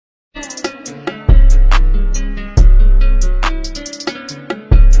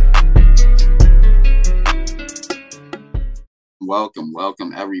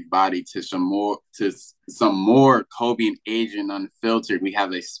welcome everybody to some more Kobei and Adrian Unfiltered. We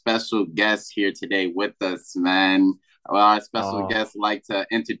have a special guest here today with us, man. Well, our special guest like to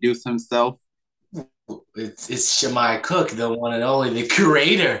introduce himself. It's Shemai Cook, the one and only, the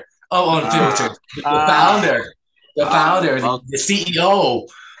creator of Unfiltered, the CEO,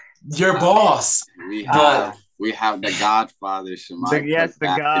 your boss. We have the Godfather, Shemai Cook.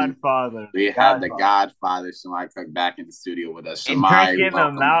 The Godfather. We have the Godfather, Shemai Cook, back in the studio with us. And Shemai, drinking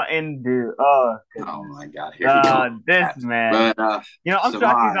a Mountain Dew. Oh my God, here we go. This man. But, I'm Shemai,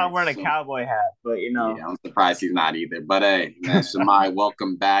 shocked he's not wearing a cowboy hat, but Yeah, I'm surprised he's not either. But hey, man, Shemai,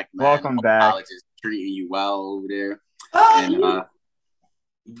 welcome back, man. Welcome back. College is treating you well over there.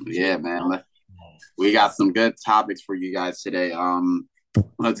 Yeah, man. We got some good topics for you guys today.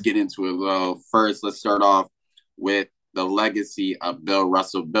 Let's get into it. Well, first, let's start off with the legacy of Bill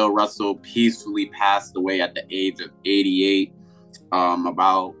Russell. Bill Russell peacefully passed away at the age of 88.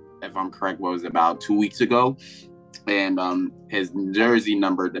 About, if I'm correct, what was it, about 2 weeks ago? And his jersey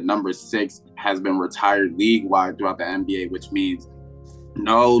number, the number 6, has been retired league-wide throughout the NBA, which means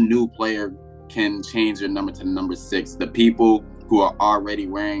no new player can change their number to the number 6. The people who are already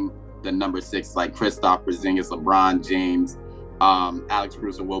wearing the number 6, like Kristaps Porzingis, LeBron James, Alex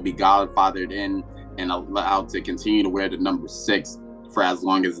Caruso, will be godfathered in and allowed to continue to wear the number 6 for as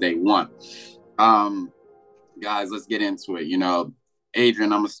long as they want. Guys, let's get into it.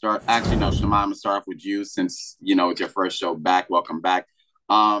 Adrian, I'm gonna start. Actually, no, Shemai, I'm gonna start off with you since it's your first show back. Welcome back.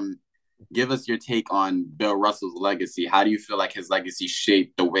 Give us your take on Bill Russell's legacy. How do you feel like his legacy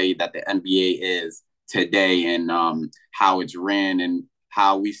shaped the way that the NBA is today, and how it's ran, and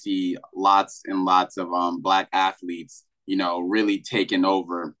how we see lots and lots of Black athletes, really taking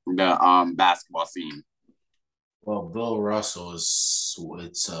over the basketball scene? Well, Bill Russell is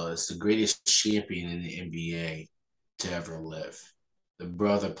the greatest champion in the NBA to ever live. The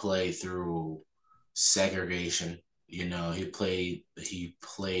brother played through segregation. He played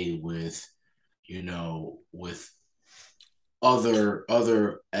with, with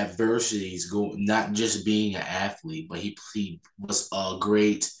other adversities, not just being an athlete, but he was a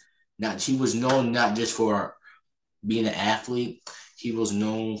great. He was known not just for being an athlete. He was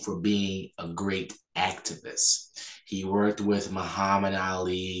known for being a great activist. He worked with Muhammad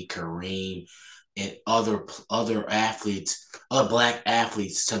Ali, Kareem, and other athletes, other Black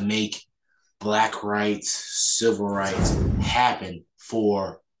athletes, to make Black rights, civil rights happen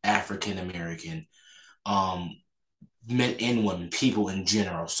for African American men and women, people in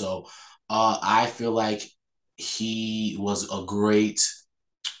general. So I feel like he was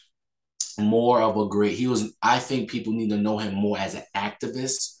I think people need to know him more as an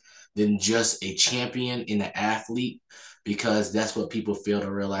activist than just a champion and an athlete, because that's what people fail to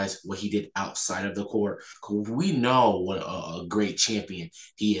realize, what he did outside of the court. We know what a great champion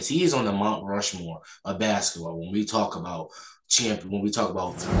he is. He is on the Mount Rushmore of basketball. When we talk about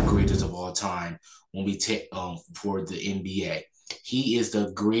the greatest of all time, when we take for the NBA, he is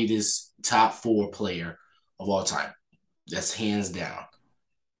the greatest top 4 player of all time. That's hands down.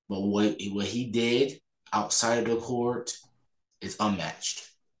 But what he did outside of the court is unmatched.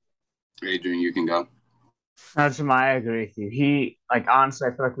 Adrian, you can go. That's I agree with you. He, honestly,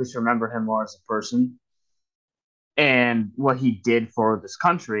 I feel like we should remember him more as a person and what he did for this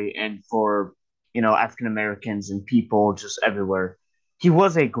country and for, African Americans and people just everywhere. He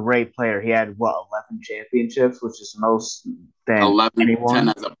was a great player. He had 11 championships, which is most than 11, anyone. 10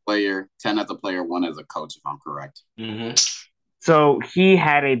 as a player, 1 as a coach, if I'm correct. Mm-hmm. So he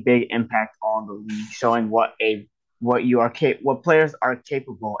had a big impact on the league, showing what players are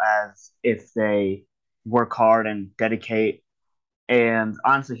capable as if they work hard and dedicate. And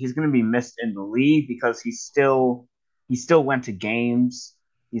honestly, he's going to be missed in the league because he still went to games.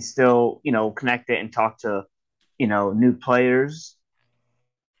 He still, connected and talked to, new players.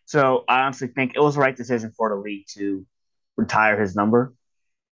 So I honestly think it was the right decision for the league to retire his number.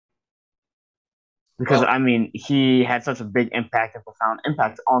 Because, he had such a big impact and profound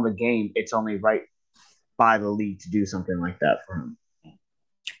impact on the game. It's only right by the league to do something like that for him.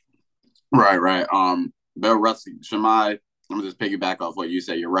 Right. Bill Russell, Shemai, let me just piggyback off what you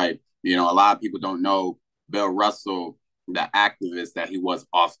said. You're right. A lot of people don't know Bill Russell, the activist that he was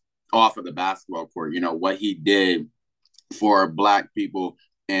off of the basketball court. What he did for Black people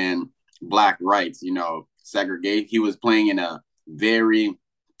and Black rights. Segregate. He was playing in a very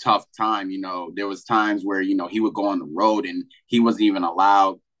tough time. There was times where he would go on the road and he wasn't even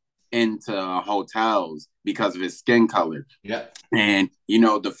allowed into hotels because of his skin color. Yeah. And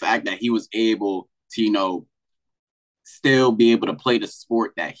the fact that he was able to still be able to play the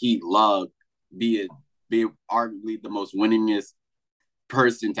sport that he loved, be arguably the most winningest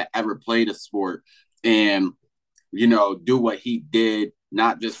person to ever play the sport and, you know, do what he did,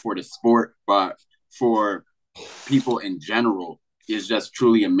 not just for the sport, but for people in general, is just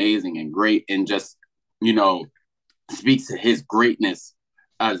truly amazing and great, and just, you know, speaks to his greatness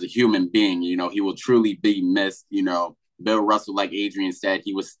as a human being. You know, he will truly be missed. You know, Bill Russell, like Adrian said,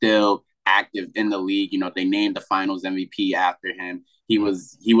 he was still active in the league. You know, they named the Finals MVP after him. He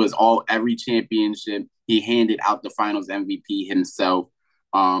was every championship. He handed out the Finals MVP himself.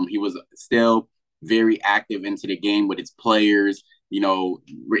 He was still very active into the game with his players. You know,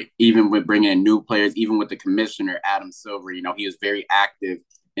 even with bringing in new players, even with the commissioner Adam Silver. You know, he was very active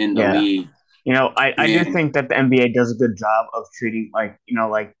in the league. You know, I do think that the NBA does a good job of treating, like, you know,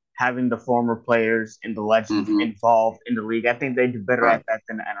 like having the former players and the legends involved in the league. I think they do better at that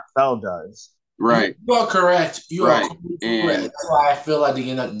than the NFL does. Right. You are correct. You right. are correct. That's why I feel like the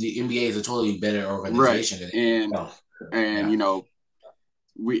NBA is a totally better organization. Right. And you know,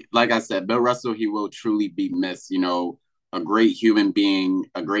 like I said, Bill Russell, he will truly be missed. You know, a great human being,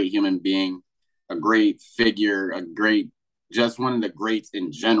 a great figure, just one of the greats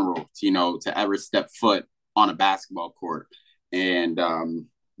in general, you know, to ever step foot on a basketball court. And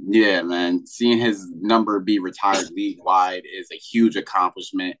yeah, man, seeing his number be retired league-wide is a huge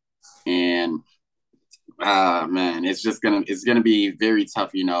accomplishment. And man, it's gonna be very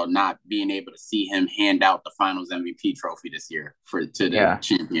tough, you know, not being able to see him hand out the Finals MVP trophy this year to the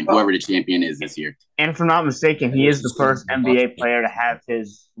champion, whoever the champion is this year. And if I'm not mistaken, he is the first NBA player to have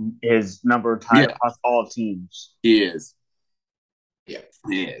his number tied across all teams. He is. Yeah,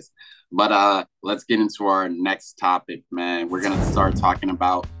 he is. But let's get into our next topic, man. We're gonna start talking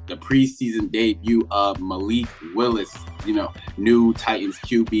about the preseason debut of Malik Willis. You know, new Titans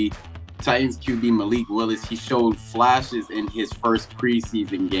QB Malik Willis. He showed flashes in his first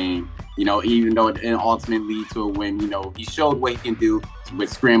preseason game. You know, even though it didn't ultimately lead to a win, you know, he showed what he can do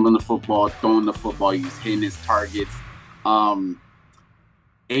with scrambling the football, throwing the football, he's hitting his targets.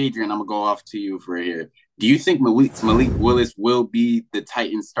 Adrian, I'm gonna go off to you for here. Do you think Malik Willis will be the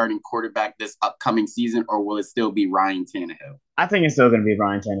Titans starting quarterback this upcoming season, or will it still be Ryan Tannehill? I think it's still going to be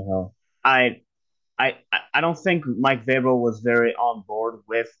Ryan Tannehill. I don't think Mike Vrabel was very on board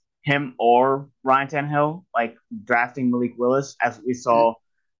with him or Ryan Tannehill, like drafting Malik Willis, as we saw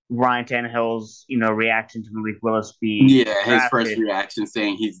Ryan Tannehill's, you know, reaction to Malik Willis being his first reaction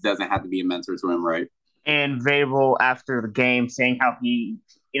saying he doesn't have to be a mentor to him, right? And Vrabel after the game saying how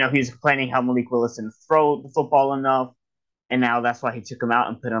he's complaining how Malik Willis didn't throw the football enough, and now that's why he took him out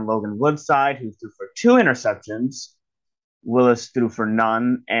and put in Logan Woodside, who threw for 2 interceptions. Willis threw for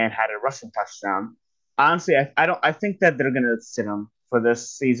none and had a rushing touchdown. Honestly, I think that they're gonna sit him for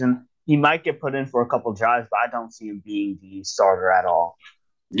this season. He might get put in for a couple drives, but I don't see him being the starter at all.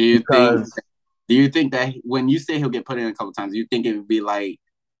 Do you think that when you say he'll get put in a couple times, do you think it would be like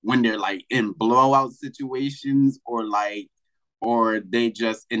when they're like in blowout situations, or they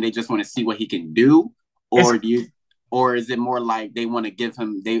just want to see what he can do, or is it more like they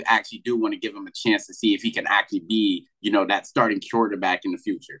actually do want to give him a chance to see if he can actually be, you know, that starting quarterback in the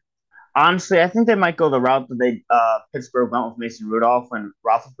future? Honestly, I think they might go the route that Pittsburgh went with Mason Rudolph when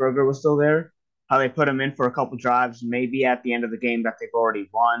Roethlisberger was still there. How they put him in for a couple drives, maybe at the end of the game that they've already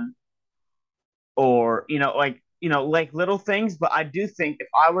won, or like little things. But I do think if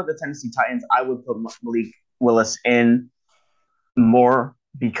I were the Tennessee Titans, I would put Malik Willis in more,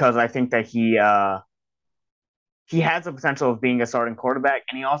 because I think that he has the potential of being a starting quarterback,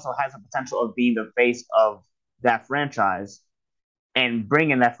 and he also has the potential of being the face of that franchise and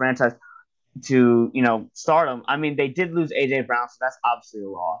bringing that franchise to, you know, stardom. I mean, they did lose AJ Brown, so that's obviously a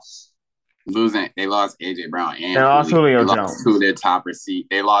loss. They lost AJ Brown and they lost Julio Jones.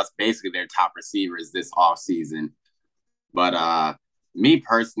 They lost basically their top receivers this offseason. But me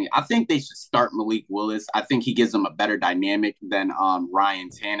personally, I think they should start Malik Willis. I think he gives them a better dynamic than Ryan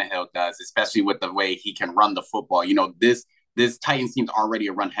Tannehill does, especially with the way he can run the football. You know, this Titans team's already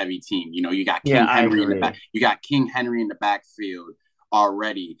a run-heavy team. You know, you got King Henry in the back. You got King Henry in the backfield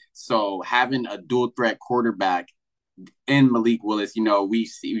already. So having a dual threat quarterback in Malik Willis, you know, we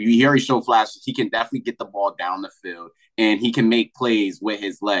already show flashes. He can definitely get the ball down the field, and he can make plays with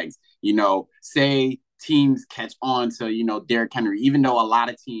his legs. You know, say teams catch on to, you know, Derrick Henry, even though a lot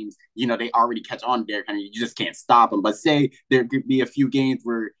of teams, you know, they already catch on to Derrick Henry, you just can't stop him. But say there could be a few games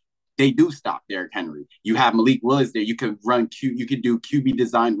where they do stop Derrick Henry. You have Malik Willis there. You can do QB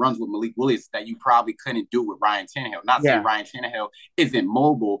design runs with Malik Willis that you probably couldn't do with Ryan Tannehill. Not saying Ryan Tannehill isn't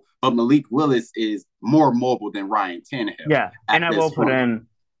mobile, but Malik Willis is more mobile than Ryan Tannehill. Yeah, and I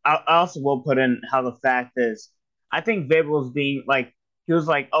also will put in how the fact is, I think Vrabel is being like, he was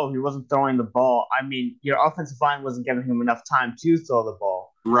like, oh, he wasn't throwing the ball. I mean, your offensive line wasn't giving him enough time to throw the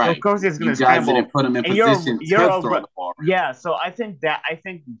ball. Right. So of course he's going You to guys scramble. didn't put him in And position you're to over, throw the ball. yeah. So I think that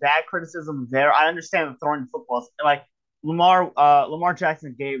criticism there. I understand the throwing the football. Like Lamar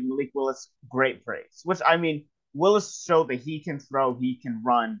Jackson gave Malik Willis great praise, which I mean, Willis showed that he can throw, he can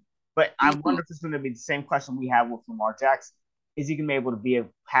run. But I wonder if it's going to be the same question we have with Lamar Jackson. Is he going to be able to be a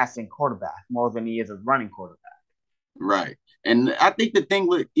passing quarterback more than he is a running quarterback? Right. And I think the thing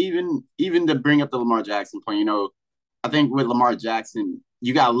with even to bring up the Lamar Jackson point, I think with Lamar Jackson,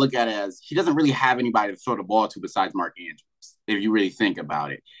 you got to look at it as he doesn't really have anybody to throw the ball to besides Mark Andrews, if you really think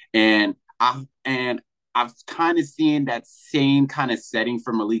about it. And I've kind of seen that same kind of setting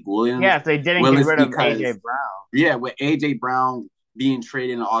for Malik Williams. Yeah, if they didn't get rid of A.J. Brown. Yeah, with A.J. Brown being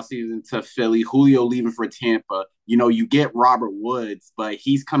traded in the offseason to Philly, Julio leaving for Tampa, you get Robert Woods, but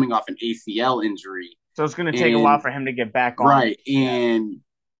he's coming off an ACL injury. So it's going to take a while for him to get back on. Right, and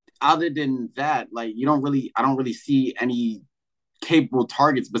other than that, I don't really see any capable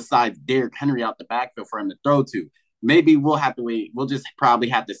targets besides Derrick Henry out the backfield for him to throw to. Maybe we'll have to wait. We'll just probably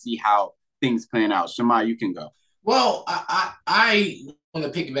have to see how things plan out. Shemai, you can go. Well, I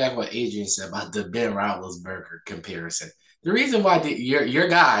want to piggyback what Adrian said about the Ben Roethlisberger comparison. The reason why your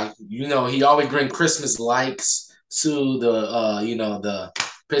guy, he always brings Christmas likes to the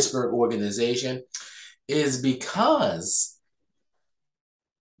Pittsburgh organization is because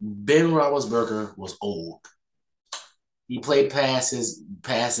Ben Roethlisberger was old. He played past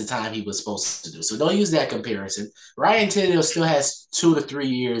the time he was supposed to do. So don't use that comparison. Ryan Tannehill still has 2 to 3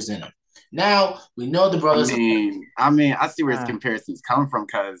 years in him. Now we know the brothers. I see where his comparisons come from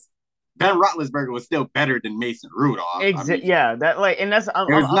because Ben Roethlisberger was still better than Mason Rudolph. Yeah, that and that's it's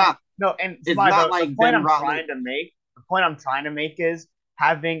not like the point The point I'm trying to make is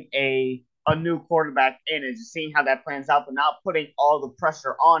having a new quarterback in and just seeing how that plans out, but not putting all the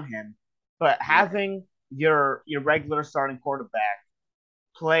pressure on him, but having your regular starting quarterback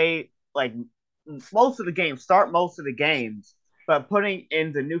play like most of the games, start most of the games, but putting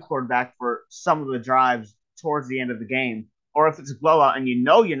in the new quarterback for some of the drives towards the end of the game, or if it's a blowout and you're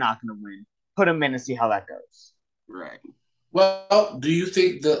not going to win, put him in and see how that goes. Right. Well, do you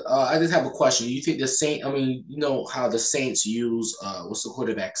think I just have a question. Do you think the Saints, how the Saints use, what's the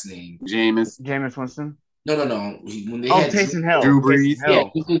quarterback's name? Jameis Winston? No. When they had Taysom Hill. Drew Brees. Yeah,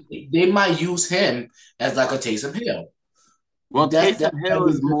 they might use him as like a Taysom Hill. Well, Taysom Hill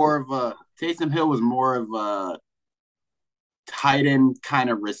was more of a tight end kind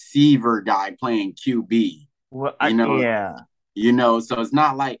of receiver guy playing QB. Well, so it's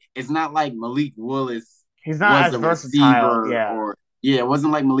not like Malik Willis. He's not as versatile. It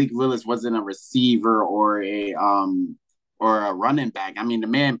wasn't like Malik Willis wasn't a receiver or a running back. I mean, the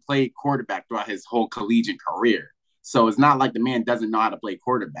man played quarterback throughout his whole collegiate career. So it's not like the man doesn't know how to play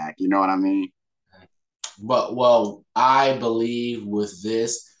quarterback. You know what I mean? But I believe with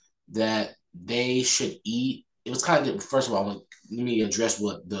this that they should eat. It was kind of, first of all, let me address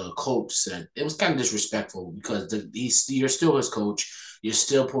what the coach said. It was kind of disrespectful because you're still his coach. You're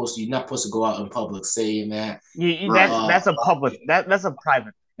not supposed to go out in public saying that. That's a public. That's a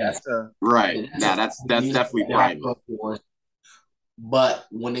private. That's definitely private. But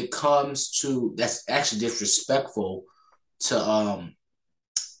when it comes to, that's actually disrespectful to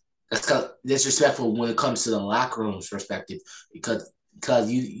that's disrespectful when it comes to the locker room's perspective because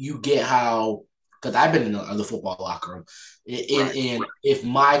you get how. Because I've been in the football locker room. And if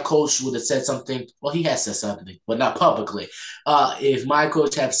my coach would have said something, well, he has said something, but not publicly. If my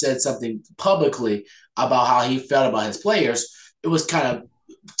coach had said something publicly about how he felt about his players, it was kind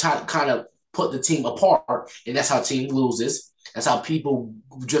of put the team apart. And that's how team loses. That's how people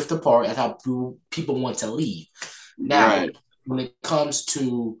drift apart. That's how people want to leave. Now, when it comes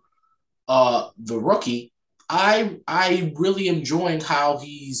to the rookie, I really enjoying how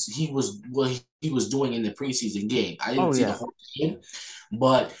he was doing in the preseason game. I didn't see the whole game,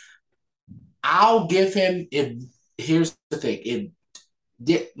 but I'll give him. Here's the thing: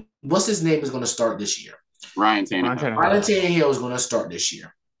 what's his name is going to start this year? Ryan Tannehill. Ryan Tannehill is going to start this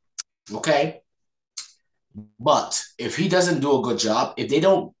year. Okay, but if he doesn't do a good job, if they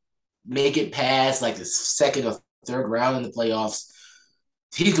don't make it past like the second or third round in the playoffs,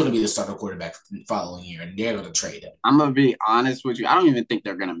 he's going to be the starting quarterback the following year, and they're going to trade him. I'm going to be honest with you. I don't even think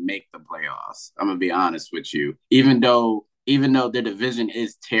they're going to make the playoffs. I'm going to be honest with you. Even though their division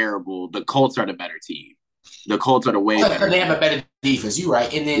is terrible, the Colts are the better team. The Colts are the way better. They have a better defense. You're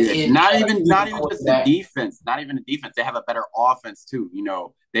right. And then not even just the defense. Not even the defense. They have a better offense too. You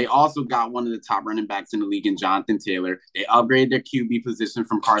know, they also got one of the top running backs in the league in Jonathan Taylor. They upgraded their QB position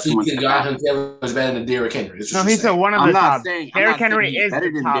from Carson Wentz. Jonathan Taylor is better than Derrick Henry. No, he's one of the top. Derrick Henry is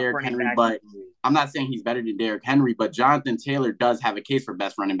better the than Derrick Henry, but I'm not saying he's better than Derrick Henry. But Jonathan Taylor does have a case for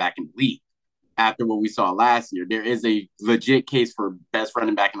best running back in the league. After what we saw last year, there is a legit case for best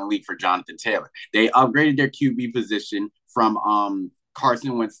running back in the league for Jonathan Taylor. They upgraded their QB position from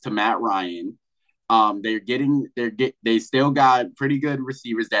Carson Wentz to Matt Ryan. They still got pretty good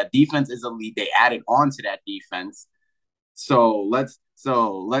receivers. That defense is elite. They added on to that defense. So let's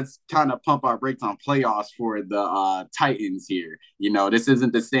kind of pump our brakes on playoffs for the Titans here. You know, this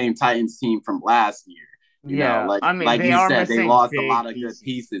isn't the same Titans team from last year. You know, like you said, they lost a lot of good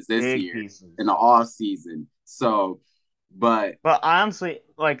pieces this year in the off season. So, but honestly,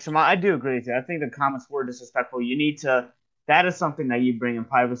 like Shema, I do agree with you. I think the comments were disrespectful. You need to. That is something that you bring in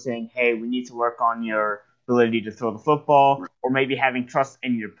private, saying, "Hey, we need to work on your ability to throw the football, or maybe having trust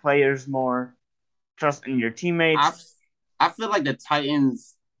in your players more, trust in your teammates." I feel like the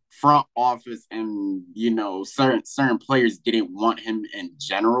Titans front office and certain players didn't want him in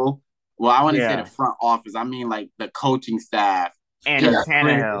general. Well, I want to say the front office. I mean, like the coaching staff and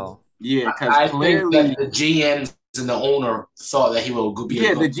Tannehill. Yeah, because clearly think that the GMs and the owner thought that he would be.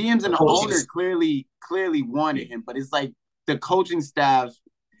 Yeah, the GMs and the owner clearly wanted him, but it's like the coaching staff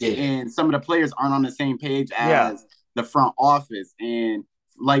and some of the players aren't on the same page as the front office. And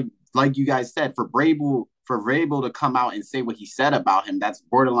like you guys said, for Vrabel to come out and say what he said about him, that's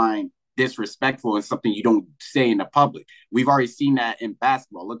borderline disrespectful and something you don't say in the public. We've already seen that in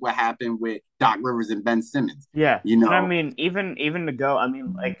basketball. Look what happened with Doc Rivers and Ben Simmons. Yeah, you know. And I mean, even to go. I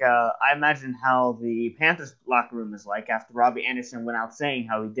mean, like I imagine how the Panthers locker room is like after Robbie Anderson went out saying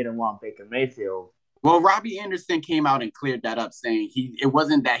how he didn't want Baker Mayfield. Well, Robbie Anderson came out and cleared that up, saying it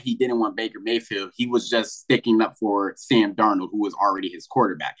wasn't that he didn't want Baker Mayfield. He was just sticking up for Sam Darnold, who was already his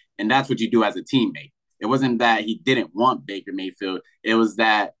quarterback, and that's what you do as a teammate. It wasn't that he didn't want Baker Mayfield. It was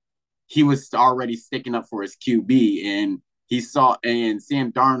that he was already sticking up for his QB, and and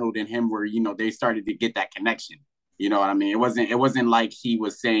Sam Darnold and him were, they started to get that connection. You know what I mean? It wasn't like he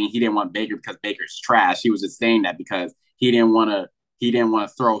was saying he didn't want Baker because Baker's trash. He was just saying that because he didn't want to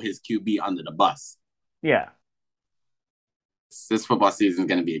throw his QB under the bus. Yeah. This football season is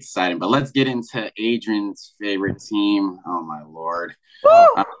going to be exciting, but let's get into Adrian's favorite team. Oh my Lord.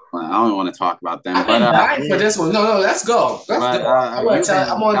 I don't want to talk about them. For this one. No, let's go. I'm going to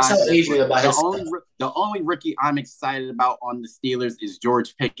tell Adrian about the only rookie I'm excited about on the Steelers is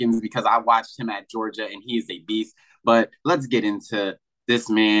George Pickens because I watched him at Georgia and he is a beast. But let's get into this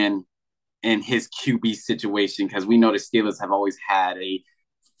man and his QB situation because we know the Steelers have always had a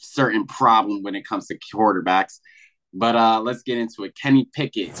certain problem when it comes to quarterbacks. But let's get into it. Kenny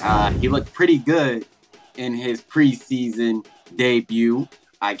Pickett, he looked pretty good in his preseason debut.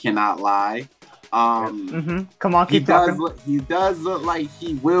 I cannot lie. Come on, keep talking. He does look like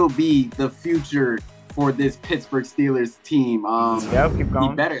he will be the future for this Pittsburgh Steelers team. Keep going.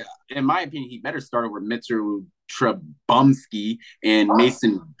 He better, in my opinion, he better start over Mitchell Trubisky and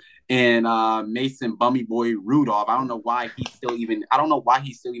Mason Bummy Boy Rudolph. I don't know why he still even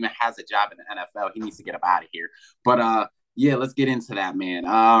has a job in the NFL. He needs to get up out of here. But let's get into that, man.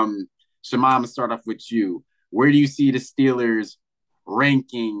 Shema, I'm gonna start off with you. Where do you see the Steelers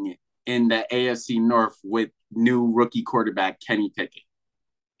ranking in the AFC North with new rookie quarterback Kenny Pickett?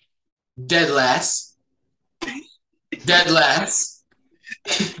 Dead last.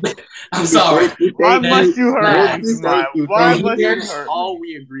 I'm sorry. Why must you hurt me? Why must you hurt me? All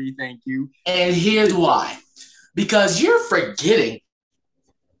we agree, thank you. And here's why. Because you're forgetting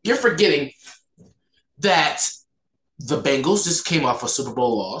that the Bengals just came off a Super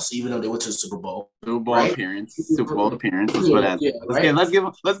Bowl loss, even though they went to the Super Bowl. Super Bowl appearance. Let's give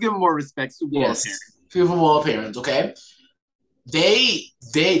them more respect. Super Bowl appearance. Okay.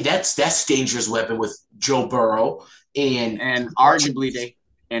 That's dangerous weapon with Joe Burrow and arguably they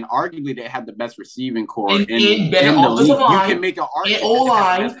have the best receiving core in better offensive line. You can make an argument.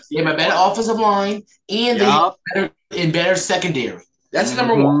 O-line, they have a better offensive line, and they have better secondary. That's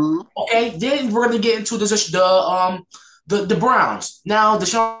number one. Okay, then we're gonna get into the Browns. Now,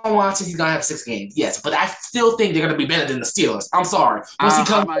 Deshaun Watson, he's gonna have 6 games, yes, but I still think they're gonna be better than the Steelers. I'm sorry. I'm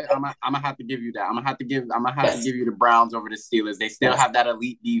gonna have to give you that. I'm gonna have to give you the Browns over the Steelers. They still have that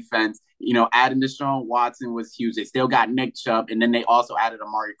elite defense, adding Deshaun Watson was huge. They still got Nick Chubb, and then they also added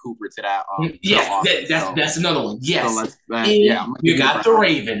Amari Cooper to that. That's another one. Yes. So you got the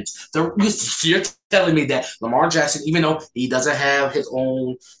Ravens. You're telling me that Lamar Jackson, even though he doesn't have his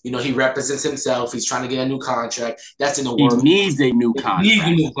own, he represents himself. He's trying to get a new contract. That's in the He world. needs a new contract. He needs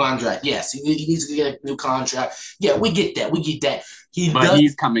a new contract. Yes, he needs to get a new contract. Yeah, we get that.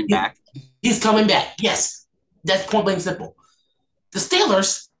 He's coming back. He's coming back. Yes, that's point blank simple. The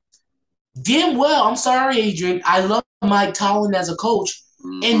Steelers, damn well. I'm sorry, Adrian. I love Mike Tomlin as a coach,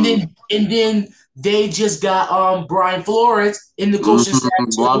 and then they just got Brian Flores in the coaching staff.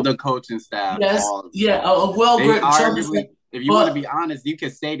 Love the coaching staff. Yes, if you want to be honest, you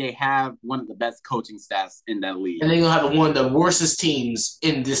could say they have one of the best coaching staffs in that league, and they're gonna have one of the worstest teams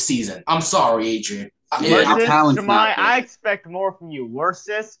in this season. I'm sorry, Adrian. I expect more from you. Worst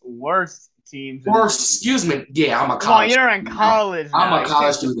teams. Excuse me. Yeah, I'm a college. You're in college. I'm a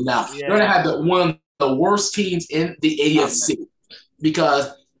college student now. Yeah. You're gonna have one of the worst teams in the AFC because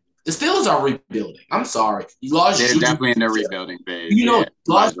the Steelers are rebuilding. I'm sorry. They're definitely in their rebuilding phase.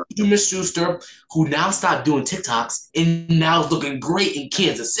 Lost Juju Smith-Schuster, who now stopped doing TikToks and now is looking great in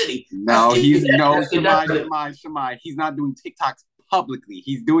Kansas City. No, Shemai. He's not doing TikToks publicly.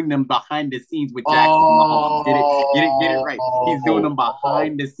 He's doing them behind the scenes with Jackson Mahomes. Get it right. He's doing them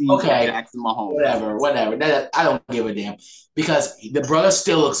behind the scenes with Jackson Mahomes. Whatever. I don't give a damn because the brother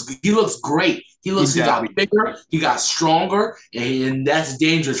still looks great. He got bigger, he got stronger, and that's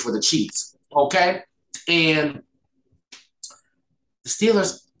dangerous for the Chiefs. Okay? And the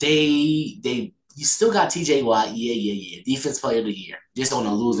Steelers, you still got TJ Watt. Yeah. Defense player of the year. Just on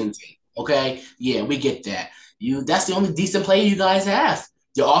a losing team. Okay? Yeah, we get that. That's the only decent player you guys have.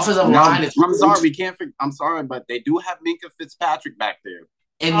 Your offensive line is. I'm sorry, I'm sorry, but they do have Minka Fitzpatrick back there.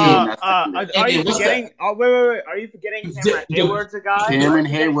 And are you forgetting? Wait. Are you forgetting Cameron Hayward's a guy? Cameron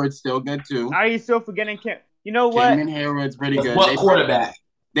Hayward's still good too. Are you still forgetting You know what? Cameron Hayward's pretty good. What quarterback?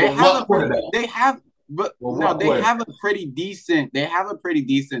 They have a pretty decent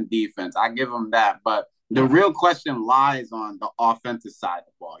defense. I give them that, but the real question lies on the offensive side of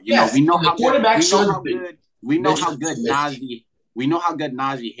the ball. We know how good. We know how good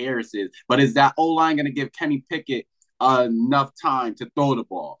Najee Harris is, but is that O-line going to give Kenny Pickett enough time to throw the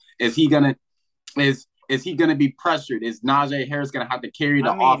ball? Is he gonna be pressured? Is Najee Harris gonna have to carry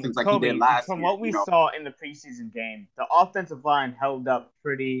the offense like he did last year? From what we saw in the preseason game, the offensive line held up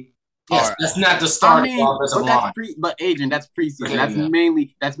pretty. Yes, that's not the starting offensive line. But Adrian, that's preseason.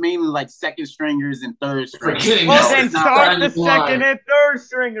 That's mainly like second stringers and third stringers. Then start the second and third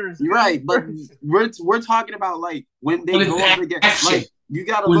stringers. Right, but we're talking about like when they go over against. Like, you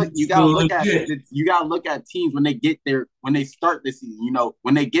gotta look at teams when they get there, when they start the season.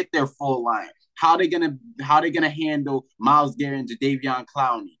 When they get their full line, how they gonna handle Myles Garrett and Jadeveon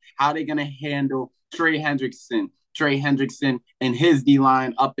Clowney? How they gonna handle Trey Hendrickson and his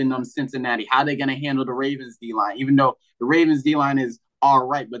D-line up in Cincinnati? How they gonna handle the Ravens D-line? Even though the Ravens D-line is all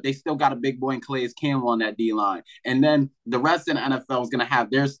right, but they still got a big boy in Calais Campbell on that D-line. And then the rest of the NFL is gonna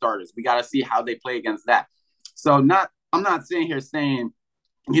have their starters. We gotta see how they play against that. So I'm not sitting here saying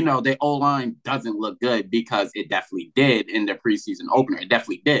the O-line doesn't look good, because it definitely did in the preseason opener. It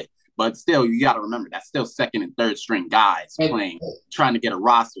definitely did. But still, you got to remember, that's still second and third string guys trying to get a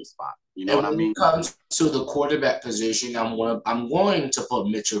roster spot. You know what I mean? When it comes to the quarterback position, I'm going to put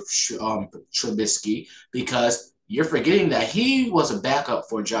Mitchell Trubisky, because you're forgetting that he was a backup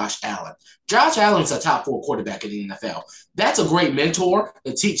for Josh Allen. Josh Allen's a top 4 quarterback in the NFL. That's a great mentor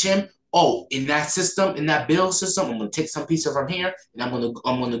to teach him. Oh, in that system, in that build system, I'm going to take some pieces from here, and I'm going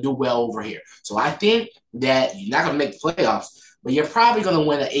to do well over here. So I think that you're not going to make the playoffs, but you're probably going to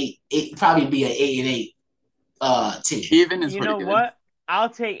win probably be an 8-8 team. Even is pretty good. What? I'll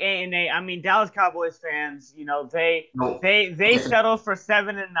take 8-8. I mean, Dallas Cowboys fans, they settled for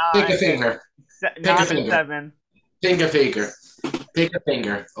 7-9. Pick a finger. 9-7. Pick a finger. Pick a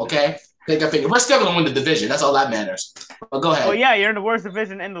finger. Okay. Pick a finger. We're still going to win the division. That's all that matters. But go ahead. Well, yeah, you're in the worst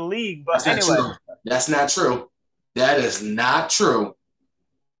division in the league. But anyway. That's not true. That is not true.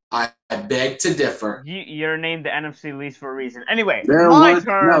 I beg to differ. You're named the NFC least for a reason. Anyway, they're one of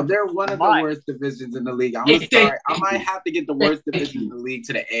the worst divisions in the league. I'm sorry. I might have to get the worst division in the league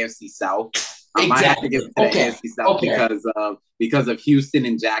to the AFC South. I might have to get it to the AFC South because of Houston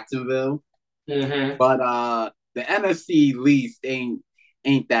and Jacksonville. Mm-hmm. But the NFC least ain't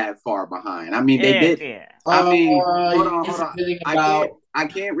that far behind. I mean, they did. Yeah. I mean, hold on. I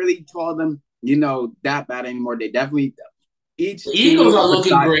can't really call them, that bad anymore. They definitely Eagles are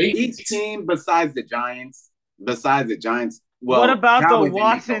looking great. Each team besides the Giants. Well, what about the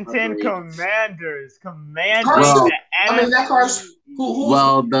Washington Commanders?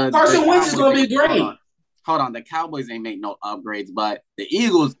 Well, Carson Wentz is going to be great. Hold on, the Cowboys ain't make no upgrades, but the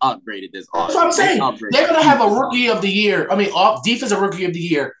Eagles upgraded this offseason. That's what I'm saying. They're going to have a rookie of the year. I mean, defensive rookie of the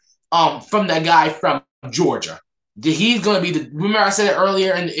year from that guy from Georgia. He's going to be the. Remember, I said it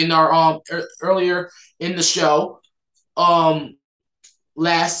earlier in our earlier in the show,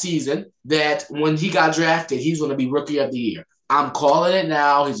 last season that when he got drafted, he's going to be rookie of the year. I'm calling it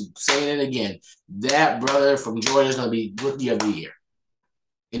now. He's saying it again. That brother from Georgia is going to be rookie of the year.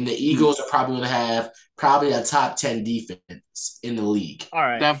 And the Eagles are probably going to have a top 10 defense in the league. All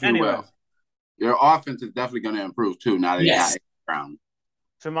right. Definitely will. Their offense is definitely going to improve, too, now that you got it around.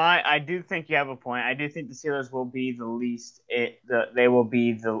 So I do think you have a point. I do think the Steelers will be the least. They will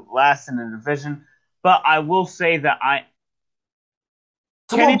be the last in the division. But I will say that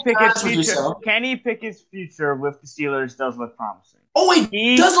Kenny Pickett's future with the Steelers does look promising. Oh wait,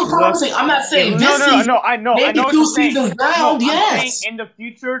 does look promising. I'm not saying this season. No, I know. Maybe I know 2 seasons down. Yes. I'm saying in the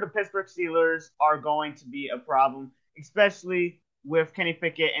future, the Pittsburgh Steelers are going to be a problem, especially with Kenny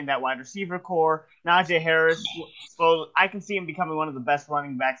Pickett and that wide receiver core. Najee Harris, so I can see him becoming one of the best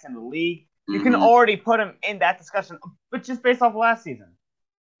running backs in the league. You can already put him in that discussion, but just based off of last season.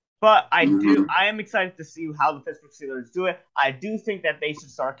 But I am excited to see how the Pittsburgh Steelers do it. I do think that they should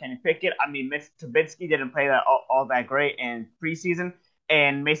start Kenny Pickett. I mean, Mitch Trubisky didn't play that all that great in preseason,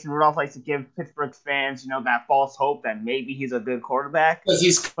 and Mason Rudolph likes to give Pittsburgh fans, that false hope that maybe he's a good quarterback. Because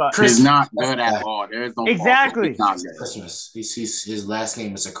he's not good at all. There is no exactly. False hope. Christmas. His last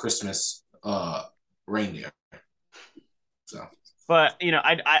name is a Christmas reindeer. So, but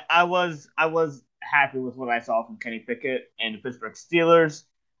I was happy with what I saw from Kenny Pickett and the Pittsburgh Steelers.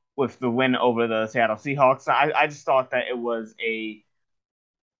 With the win over the Seattle Seahawks, I just thought that it was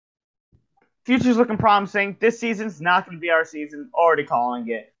future's looking promising. This season's not going to be our season. Already calling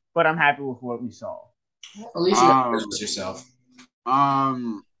it, but I'm happy with what we saw. At least you got yourself.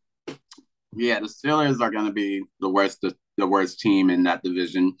 Yeah, the Steelers are going to be the worst team in that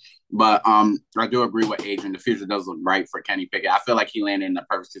division. But I do agree with Adrian. The future does look bright for Kenny Pickett. I feel like he landed in the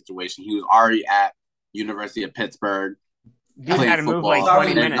perfect situation. He was already at University of Pittsburgh. Dude had to move like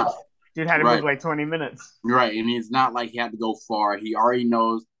 20 minutes. Dude had to move like 20 minutes. Right, and it's not like he had to go far. He already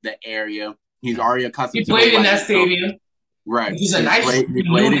knows the area. He's already accustomed to it. He played in that stadium. Right. He's a nice new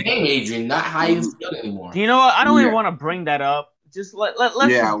name, Adrian, not high as anymore. Do you know what? I don't even want to bring that up. Just let's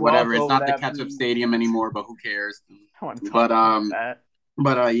yeah, whatever. It's not the catch-up stadium anymore, but who cares? I want to talk about that.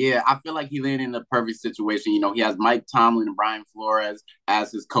 But yeah, I feel like he landed in the perfect situation. He has Mike Tomlin and Brian Flores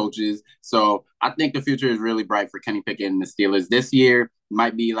as his coaches. So I think the future is really bright for Kenny Pickett and the Steelers. This year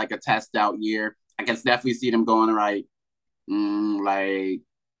might be like a test out year. I can definitely see them going like 9-8,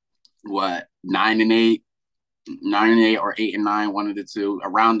 9-8 or 8-9, one of the two,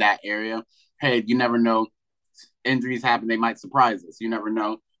 around that area. Hey, you never know. Injuries happen; they might surprise us. You never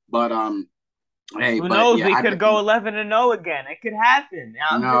know. But hey, who knows? Yeah, we could go 11-0 again. It could happen.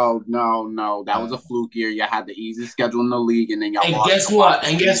 No. That was a fluke year. You had the easiest schedule in the league, and then y'all lost. Guess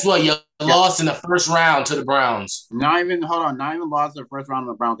what? You lost in the first round to the Browns. Not even lost the first round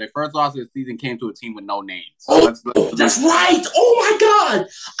to the Browns. Their first loss of the season came to a team with no names. So that's right. Oh my God,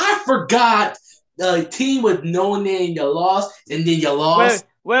 I forgot. The team with no name, you lost, and then you lost.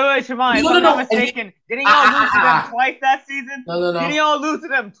 Wait, Shimon, if I'm not mistaken, didn't y'all lose to them twice that season? No. Didn't y'all lose to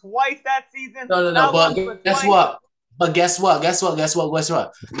them twice that season? No. But guess what? Guess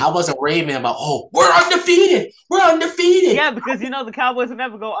what? I wasn't raving about, we're undefeated. Yeah, because the Cowboys will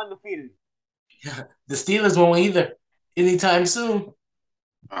never go undefeated. Yeah, the Steelers won't either anytime soon.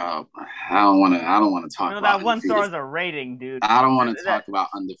 I don't want to talk about that 1 star is a rating, dude. I don't want to talk about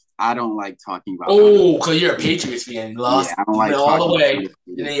I don't like talking about. Oh, because you're a Patriots fan. You lost. Yeah, I don't like all the way, and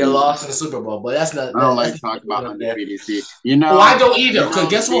then you lost in the Super Bowl. But that's not. I don't like talking about undefeated. I don't either. Because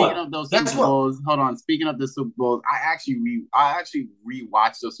guess what? Hold on. Speaking of the Super Bowls, I actually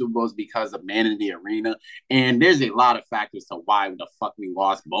rewatched the Super Bowls because of Man in the Arena, and there's a lot of factors to why the fuck we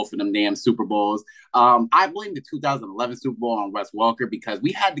lost both of them damn Super Bowls. I blame the 2011 Super Bowl on Wes Welker because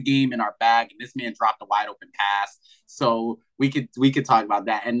we had the game in our bag, and this man dropped a wide open pass. So we could talk about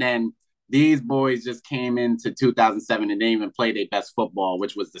that. And then these boys just came into 2007 and didn't even play their best football,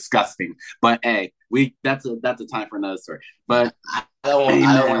 which was disgusting. But hey, that's a time for another story. But I don't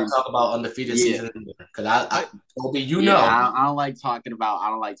want to talk about undefeated season because I don't like talking about.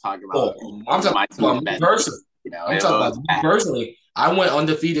 I'm talking about me personally. I'm talking about me personally. I went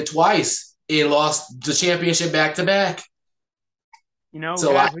undefeated twice and lost the championship back to back.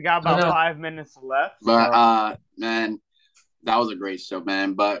 Guys, we got about 5 minutes left. But man, that was a great show,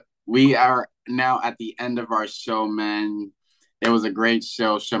 man. But we are now at the end of our show, man. It was a great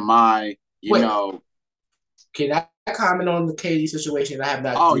show. Shammai, Can comment on the KD situation? I have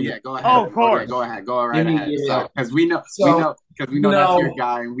not. Oh yeah, go ahead. Oh, of course. Okay, go ahead. Go right ahead. So, because we know that's your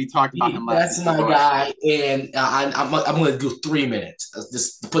guy, and we talked about him last week. That's my guy, and I'm going to do 3 minutes.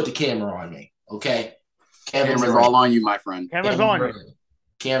 Just to put the camera on me, okay? Camera's all on you, my friend. Camera's on you.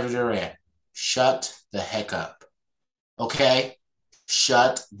 Kevin Durant, shut the heck up, okay?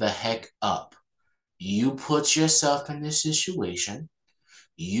 Shut the heck up. You put yourself in this situation.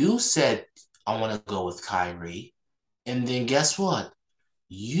 You said, I want to go with Kyrie. And then guess what?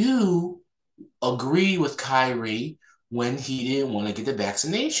 You agree with Kyrie when he didn't want to get the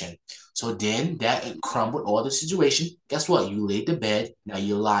vaccination. So then that crumbled all the situation. Guess what? You laid the bed. Now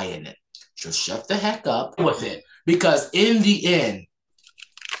you lie in it. So shut the heck up with it. Because in the end,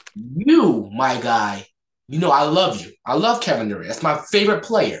 you, my guy, I love you. I love Kevin Durant. That's my favorite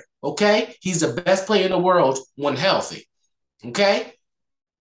player. Okay? He's the best player in the world when healthy. Okay?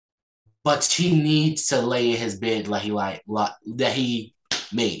 But he needs to lay in his bed that he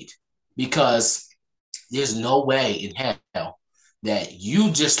made, because there's no way in hell that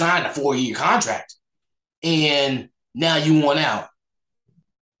you just signed a 4-year contract and now you want out.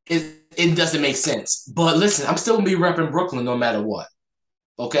 It doesn't make sense. But listen, I'm still gonna be repping Brooklyn no matter what.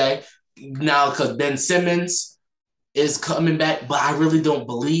 Okay, now because Ben Simmons is coming back, but I really don't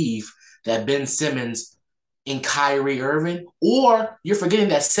believe that Ben Simmons and Kyrie Irving, or you're forgetting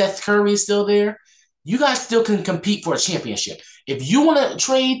that Seth Curry is still there. You guys still can compete for a championship. If you want to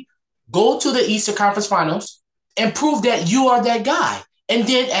trade, go to the Eastern Conference Finals and prove that you are that guy, and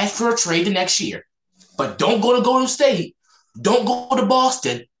then ask for a trade the next year. But don't go to Golden State. Don't go to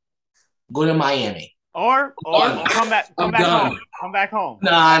Boston. Go to Miami. Or come back home. Come back home.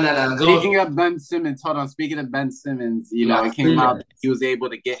 Nah. Speaking of Ben Simmons, it came out that he was able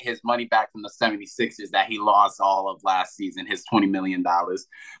to get his money back from the 76ers that he lost all of last season, his $20 million.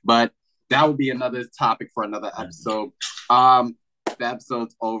 But that would be another topic for another episode. The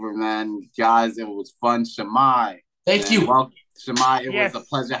episode's over, man. Guys, it was fun. Shamai. Thank you. Welcome. Shamai, it was a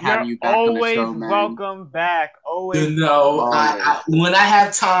pleasure having you back on the show, man. Welcome back. Always. When I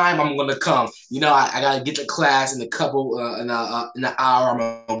have time, I'm gonna come. I gotta get to class in a couple in an hour.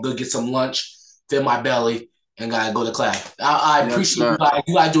 I'm gonna go get some lunch, fill my belly, and gotta go to class. I appreciate you guys.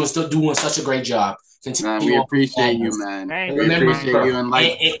 You guys still doing such a great job. Man, we appreciate you, man. We appreciate you, and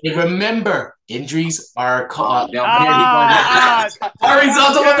remember, injuries are caught. Our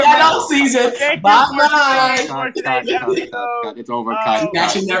results of the off season. Bye. It's over. The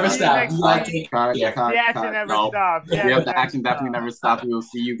action never stops. The action never stops. The action definitely never stops. We will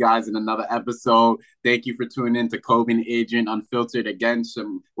see you guys in another episode. Thank you for tuning in to Kobei and Adrian Unfiltered. Again,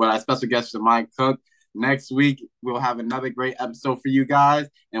 our special guest, Mike Cook. Next week, we'll have another great episode for you guys,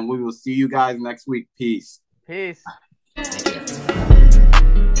 and we will see you guys next week. Peace. Peace.